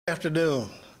Afternoon.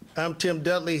 I'm Tim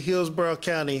Dudley, Hillsborough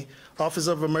County Office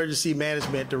of Emergency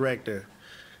Management Director.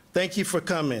 Thank you for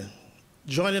coming.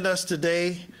 Joining us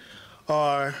today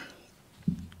are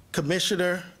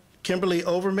Commissioner Kimberly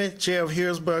Overman, Chair of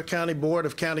Hillsborough County Board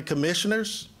of County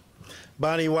Commissioners,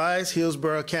 Bonnie Wise,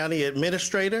 Hillsborough County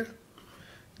Administrator,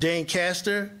 Jane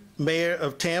Castor, Mayor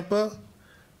of Tampa,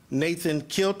 Nathan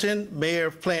Kilton, Mayor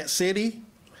of Plant City,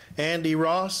 Andy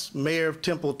Ross, Mayor of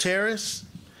Temple Terrace,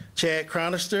 Chad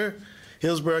Cronister,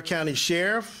 Hillsborough County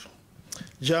Sheriff,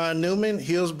 John Newman,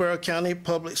 Hillsborough County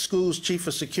Public Schools Chief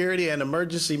of Security and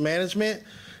Emergency Management,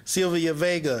 Sylvia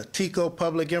Vega, TICO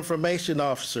Public Information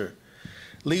Officer,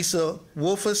 Lisa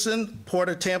Wolferson,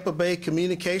 Porter Tampa Bay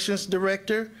Communications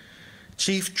Director,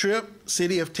 Chief Tripp,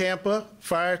 City of Tampa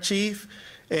Fire Chief,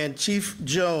 and Chief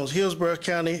Jones, Hillsborough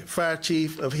County Fire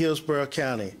Chief of Hillsborough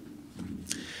County.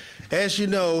 As you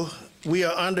know, we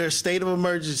are under a state of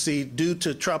emergency due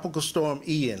to Tropical Storm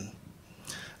Ian.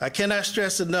 I cannot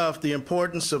stress enough the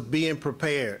importance of being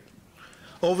prepared.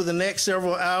 Over the next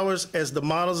several hours, as the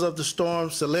models of the storm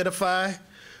solidify,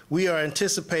 we are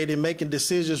anticipating making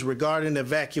decisions regarding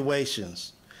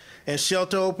evacuations, and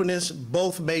shelter openings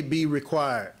both may be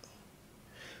required.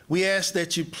 We ask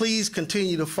that you please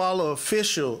continue to follow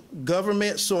official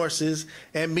government sources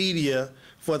and media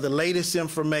for the latest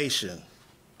information.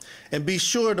 And be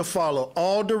sure to follow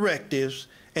all directives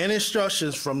and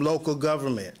instructions from local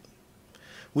government.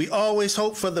 We always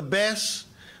hope for the best,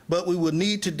 but we will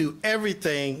need to do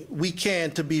everything we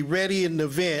can to be ready in the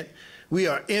event we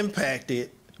are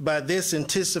impacted by this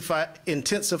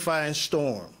intensifying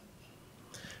storm.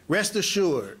 Rest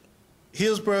assured,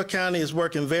 Hillsborough County is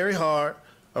working very hard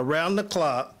around the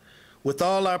clock with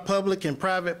all our public and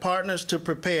private partners to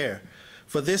prepare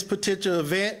for this potential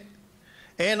event,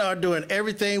 and are doing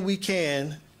everything we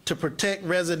can to protect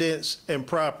residents and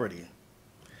property.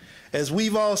 As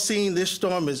we've all seen, this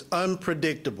storm is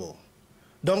unpredictable.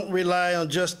 Don't rely on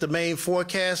just the main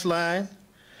forecast line,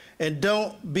 and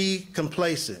don't be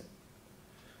complacent.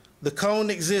 The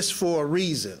cone exists for a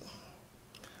reason.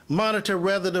 Monitor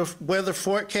weather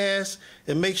forecast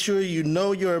and make sure you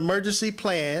know your emergency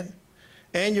plan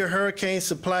and your hurricane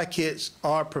supply kits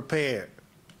are prepared.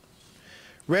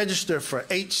 Register for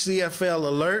HCFL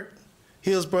Alert,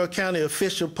 Hillsborough County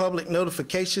official public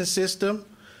notification system,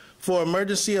 for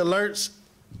emergency alerts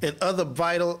and other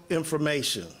vital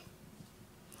information,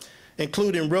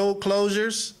 including road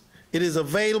closures. It is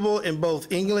available in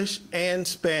both English and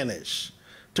Spanish.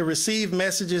 To receive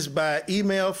messages by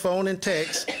email, phone, and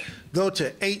text, go to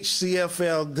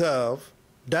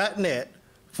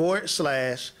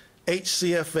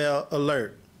hcflgov.net/HCFL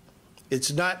Alert.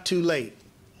 It's not too late.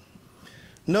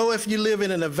 Know if you live in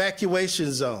an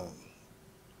evacuation zone.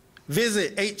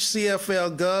 Visit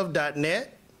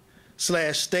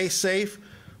hcflgov.net/stay safe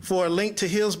for a link to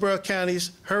Hillsborough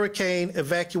County's Hurricane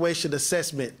Evacuation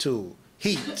Assessment Tool,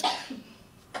 HEAT,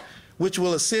 which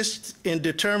will assist in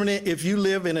determining if you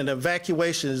live in an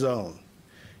evacuation zone.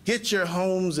 Get your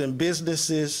homes and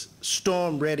businesses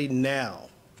storm ready now.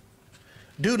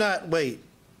 Do not wait.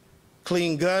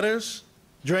 Clean gutters,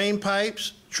 drain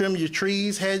pipes, trim your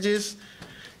trees, hedges,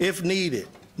 if needed.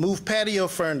 Move patio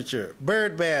furniture,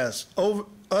 bird baths,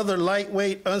 other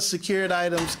lightweight, unsecured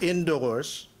items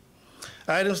indoors.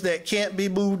 Items that can't be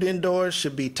moved indoors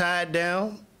should be tied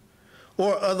down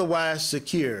or otherwise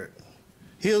secured.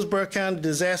 Hillsborough County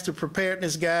Disaster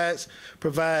Preparedness Guides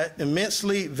provide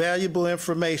immensely valuable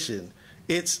information.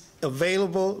 It's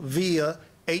available via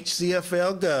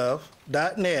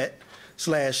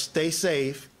hcflgov.net/stay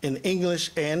safe in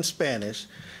English and Spanish,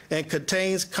 and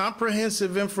contains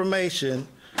comprehensive information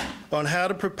on how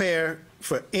to prepare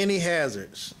for any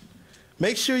hazards.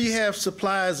 Make sure you have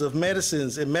supplies of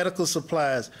medicines and medical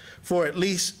supplies for at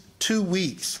least 2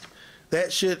 weeks.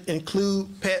 That should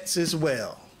include pets as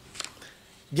well.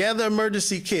 Gather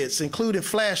emergency kits, including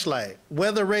flashlight,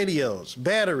 weather radios,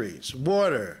 batteries,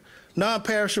 water,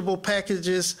 non-perishable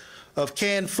packages of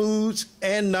canned foods,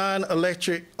 and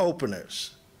non-electric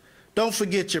openers. Don't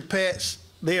forget your pets.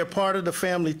 They are part of the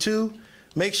family too.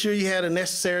 Make sure you have the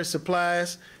necessary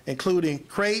supplies, including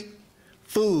crate,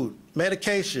 food,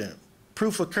 medication,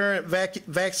 proof of current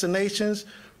vaccinations,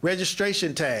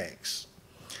 registration tags.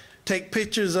 Take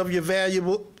pictures of your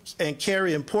valuables and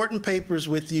carry important papers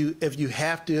with you if you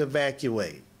have to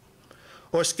evacuate,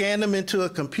 or scan them into a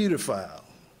computer file.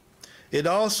 I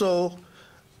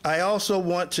also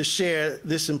want to share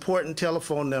this important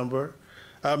telephone number.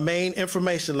 Our main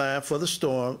information line for the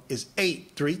storm is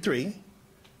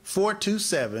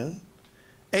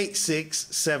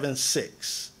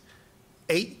 833-427-8676.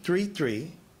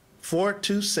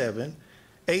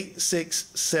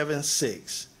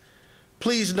 833-427-8676.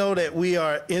 Please know that we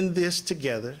are in this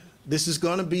together. This is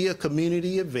going to be a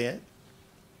community event.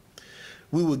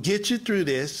 We will get you through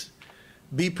this.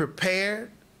 Be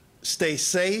prepared. Stay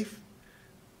safe.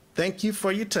 Thank you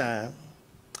for your time.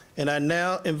 And I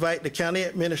now invite the county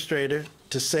administrator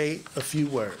to say a few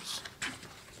words.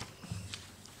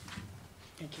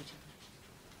 Thank you.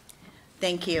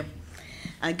 Thank you.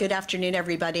 Good afternoon,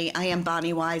 everybody. I am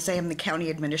Bonnie Wise. I am the county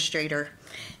administrator,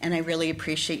 and I really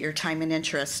appreciate your time and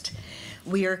interest.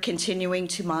 We are continuing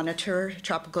to monitor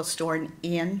Tropical Storm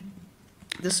Ian.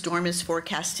 The storm is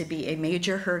forecast to be a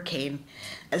major hurricane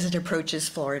as it approaches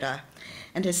Florida.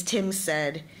 And as Tim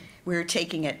said, we're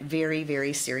taking it very,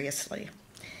 very seriously.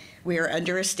 We are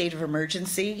under a state of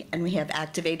emergency, and we have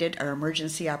activated our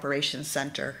Emergency Operations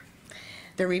Center.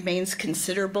 There remains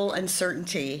considerable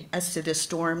uncertainty as to the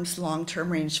storm's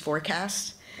long-term range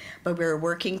forecast, but we're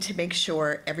working to make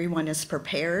sure everyone is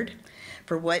prepared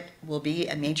for what will be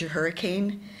a major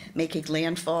hurricane making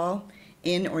landfall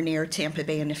in or near Tampa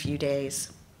Bay in a few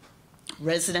days.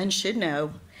 Residents should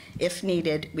know, if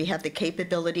needed, we have the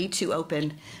capability to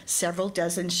open several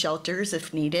dozen shelters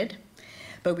if needed,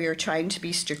 but we are trying to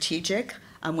be strategic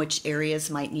on which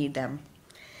areas might need them.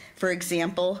 For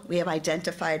example, we have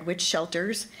identified which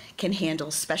shelters can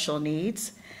handle special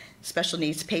needs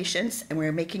patients, and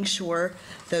we're making sure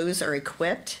those are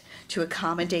equipped to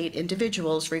accommodate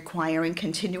individuals requiring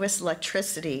continuous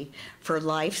electricity for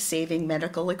life-saving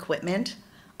medical equipment,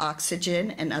 oxygen,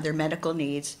 and other medical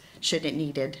needs should it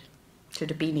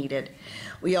be needed.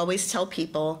 We always tell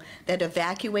people that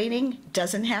evacuating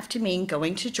doesn't have to mean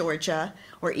going to Georgia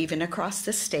or even across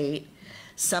the state.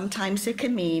 Sometimes it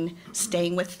can mean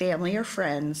staying with family or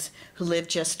friends who live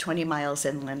just 20 miles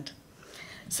inland.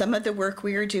 Some of the work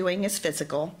we are doing is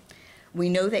physical. We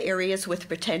know the areas with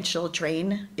potential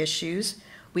drain issues.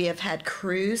 We have had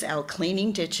crews out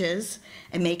cleaning ditches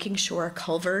and making sure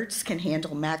culverts can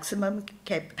handle maximum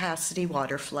capacity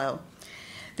water flow.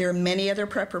 There are many other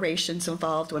preparations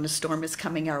involved when a storm is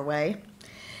coming our way.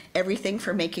 Everything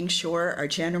from making sure our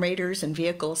generators and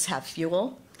vehicles have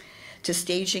fuel, to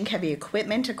staging heavy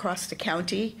equipment across the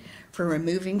county for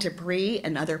removing debris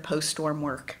and other post-storm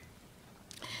work.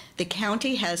 The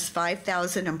county has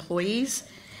 5,000 employees,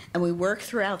 and we work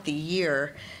throughout the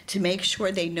year to make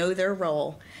sure they know their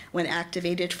role when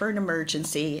activated for an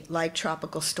emergency like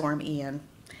Tropical Storm Ian.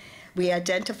 We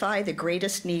identify the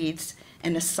greatest needs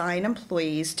and assign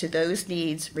employees to those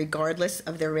needs regardless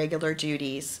of their regular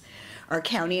duties. Our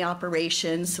county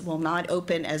operations will not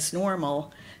open as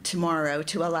normal tomorrow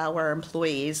to allow our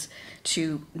employees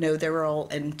to know their role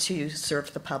and to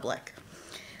serve the public.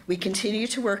 We continue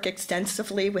to work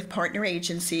extensively with partner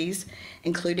agencies,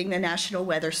 including the National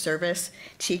Weather Service,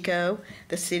 TECO,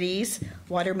 the cities,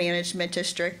 Water Management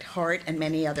District, HART, and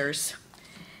many others.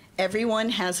 Everyone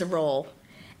has a role,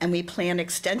 and we plan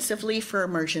extensively for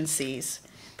emergencies,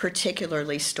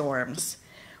 particularly storms.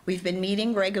 We've been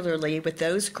meeting regularly with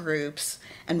those groups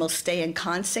and will stay in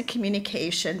constant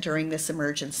communication during this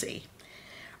emergency.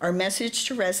 Our message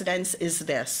to residents is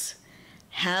this: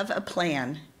 have a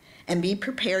plan and be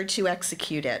prepared to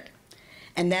execute it.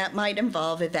 And that might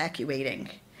involve evacuating.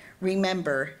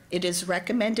 Remember, it is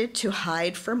recommended to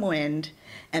hide from wind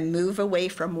and move away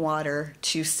from water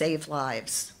to save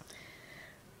lives.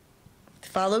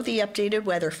 Follow the updated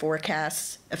weather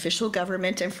forecasts, official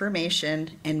government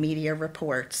information, and media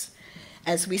reports.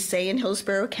 As we say in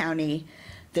Hillsborough County,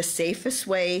 the safest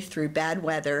way through bad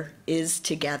weather is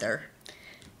together.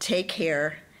 Take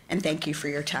care, and thank you for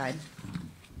your time.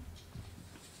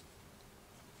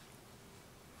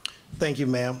 Thank you,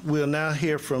 ma'am. We'll now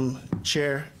hear from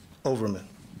Chair Overman.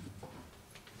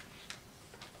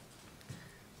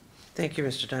 Thank you,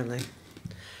 Mr. Dudley.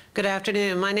 Good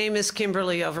afternoon. My name is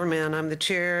Kimberly Overman. I'm the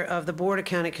chair of the Board of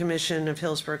County Commission of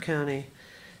Hillsborough County.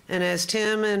 And as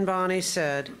Tim and Bonnie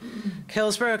said,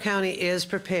 Hillsborough County is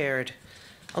prepared,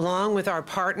 along with our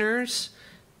partners,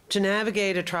 to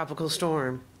navigate a tropical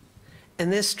storm.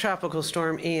 And this tropical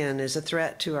storm, Ian, is a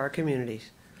threat to our communities.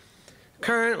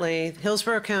 Currently,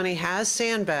 Hillsborough County has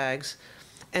sandbags,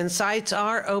 and sites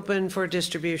are open for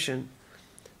distribution.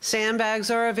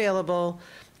 Sandbags are available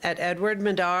at Edward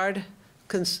Medard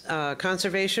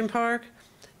Conservation Park,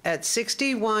 at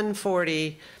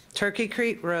 6140 Turkey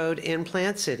Creek Road in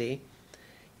Plant City,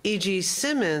 E.G.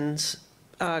 Simmons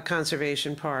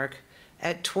Conservation Park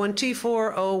at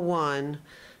 2401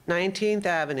 19th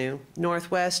Avenue,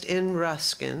 Northwest in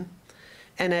Ruskin,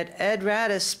 and at Ed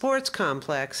Radis Sports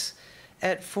Complex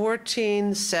at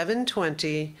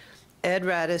 14720 Ed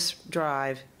Radis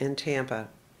Drive in Tampa.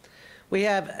 We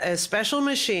have a special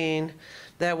machine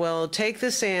that will take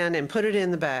the sand and put it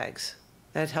in the bags.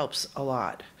 That helps a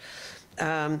lot.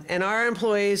 And our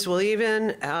employees will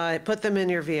even put them in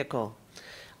your vehicle.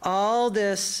 All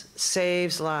this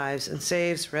saves lives and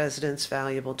saves residents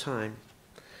valuable time.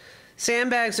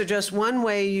 Sandbags are just one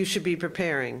way you should be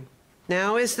preparing.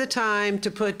 Now is the time to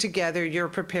put together your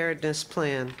preparedness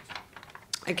plan.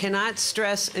 I cannot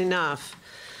stress enough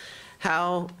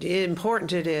how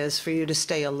important it is for you to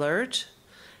stay alert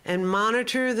and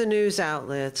monitor the news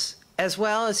outlets, as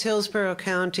well as Hillsborough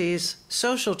County's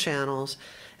social channels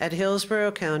at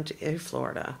Hillsborough County,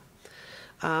 Florida.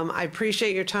 I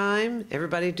appreciate your time.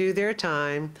 Everybody do their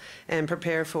time and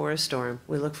prepare for a storm.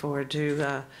 We look forward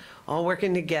to all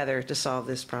working together to solve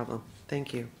this problem.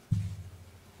 Thank you.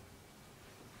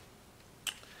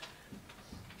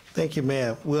 Thank you,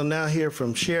 ma'am. We'll now hear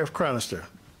from Sheriff Cronister.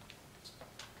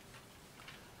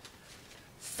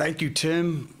 Thank you,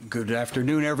 Tim. Good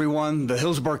afternoon, everyone. The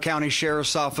Hillsborough County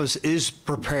Sheriff's Office is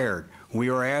prepared. We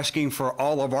are asking for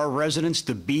all of our residents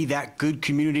to be that good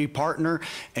community partner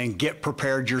and get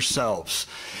prepared yourselves.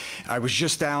 I was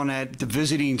just down at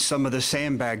visiting some of the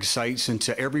sandbag sites, and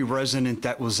to every resident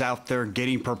that was out there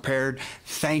getting prepared,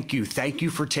 thank you. Thank you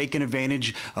for taking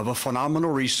advantage of a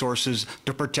phenomenal resources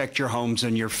to protect your homes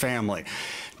and your family.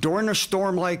 During a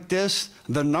storm like this,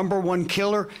 the #1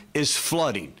 killer is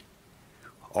flooding.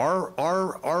 Our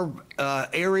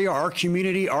area, our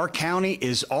community, our county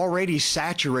is already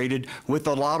saturated with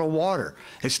a lot of water.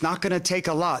 It's not going to take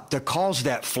a lot to cause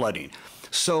that flooding.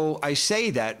 So I say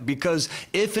that because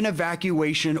if an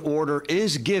evacuation order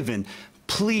is given,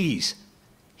 please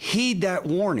heed that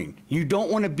warning. You don't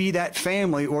want to be that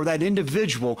family or that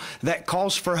individual that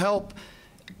calls for help,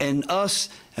 and us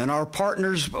and our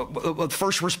partners,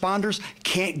 first responders,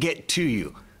 can't get to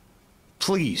you.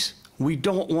 Please, we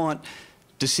don't want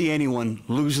to see anyone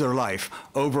lose their life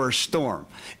over a storm.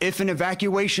 If an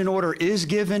evacuation order is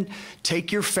given,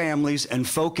 take your families and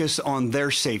focus on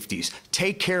their safeties.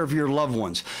 Take care of your loved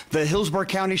ones. The Hillsborough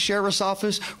County Sheriff's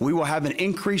Office, we will have an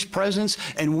increased presence,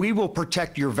 and we will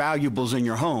protect your valuables in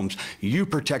your homes. You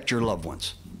protect your loved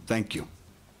ones. Thank you.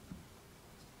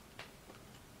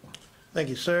 Thank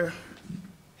you, sir.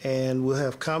 And we'll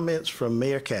have comments from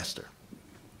Mayor Castor.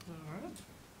 All right.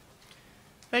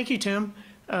 Thank you, Tim.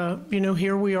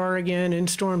 Here we are again in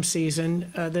storm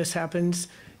season. This happens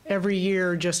every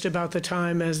year, just about the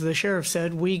time, as the sheriff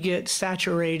said, we get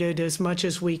saturated as much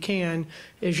as we can,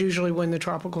 is usually when the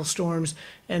tropical storms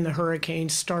and the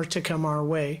hurricanes start to come our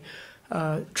way.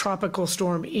 Tropical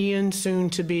Storm Ian, soon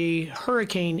to be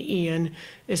Hurricane Ian,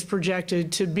 is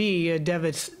projected to be a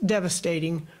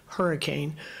devastating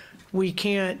hurricane. We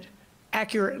can't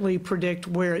accurately predict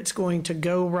where it's going to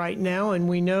go right now, and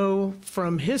we know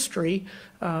from history,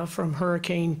 from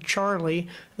Hurricane Charlie,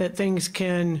 that things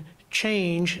can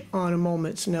change on a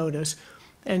moment's notice.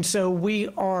 And so we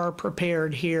are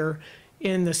prepared here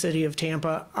in the city of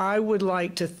Tampa. I would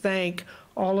like to thank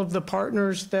all of the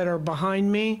partners that are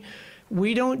behind me.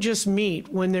 We don't just meet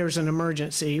when there's an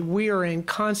emergency. We are in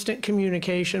constant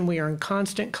communication, we are in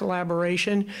constant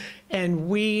collaboration, and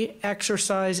we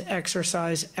exercise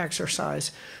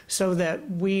so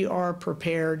that we are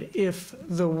prepared if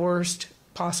the worst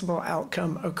possible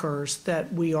outcome occurs,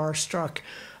 that we are struck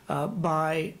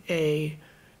by a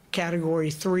Category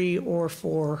 3 or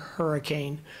 4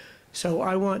 hurricane. So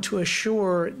I want to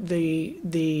assure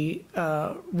the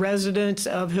residents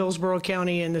of Hillsborough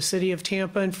County and the city of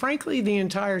Tampa, and frankly the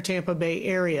entire Tampa Bay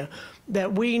area,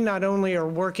 that we not only are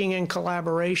working in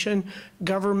collaboration,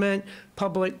 government,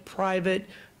 public, private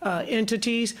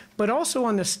entities, but also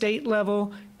on the state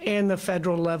level and the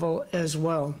federal level as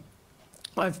well.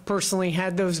 I've personally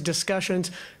had those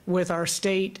discussions with our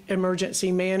state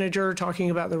emergency manager, talking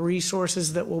about the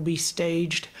resources that will be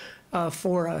staged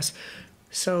for us.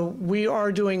 So we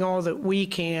are doing all that we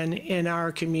can in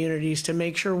our communities to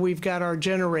make sure we've got our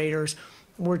generators.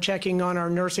 We're checking on our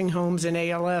nursing homes and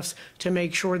ALFs to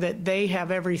make sure that they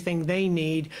have everything they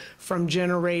need, from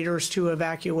generators to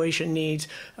evacuation needs,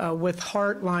 with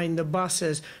Heartline, the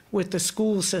buses, with the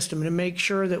school system, to make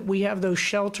sure that we have those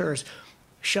shelters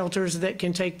that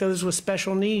can take those with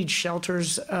special needs,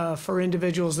 shelters for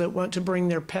individuals that want to bring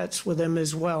their pets with them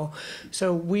as well.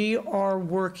 So we are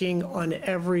working on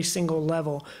every single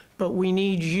level, but we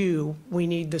need you, we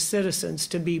need the citizens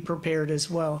to be prepared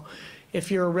as well. If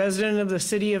you're a resident of the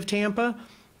city of Tampa,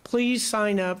 please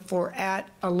sign up for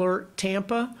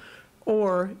 @AlertTampa,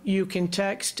 or you can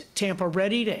text Tampa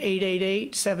Ready to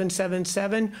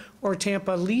 888-777 or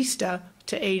Tampa Lista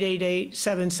to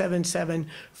 888-777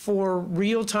 for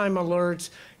real-time alerts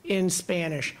in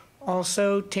Spanish.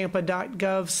 Also,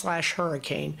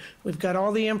 tampa.gov/hurricane. We've got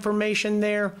all the information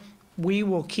there. We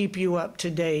will keep you up to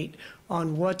date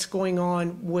on what's going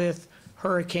on with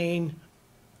Hurricane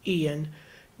Ian.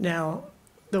 Now,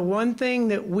 the one thing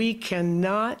that we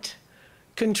cannot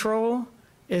control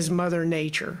is Mother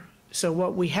Nature. So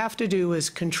what we have to do is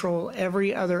control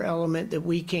every other element that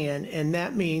we can, and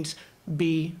that means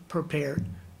be prepared.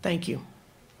 Thank you.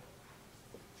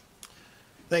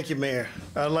 Thank you, Mayor.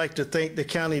 I'd like to thank the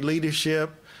county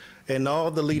leadership and all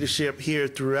the leadership here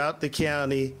throughout the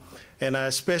county. And I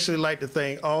especially like to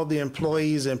thank all the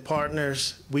employees and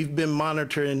partners. We've been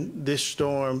monitoring this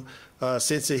storm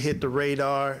since it hit the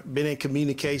radar, been in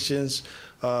communications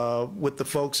with the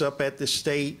folks up at the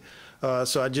state.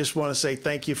 So I just want to say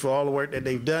thank you for all the work that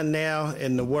they've done now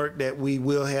and the work that we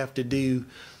will have to do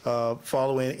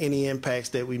following any impacts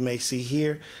that we may see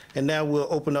here. And now we'll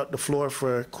open up the floor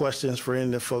for questions for any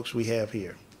of the folks we have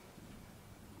here.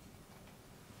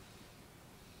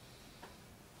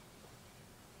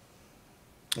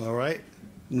 All right,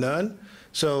 none.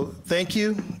 So thank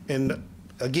you. And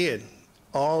again,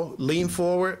 all lean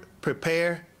forward,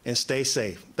 prepare, and stay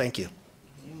safe. Thank you.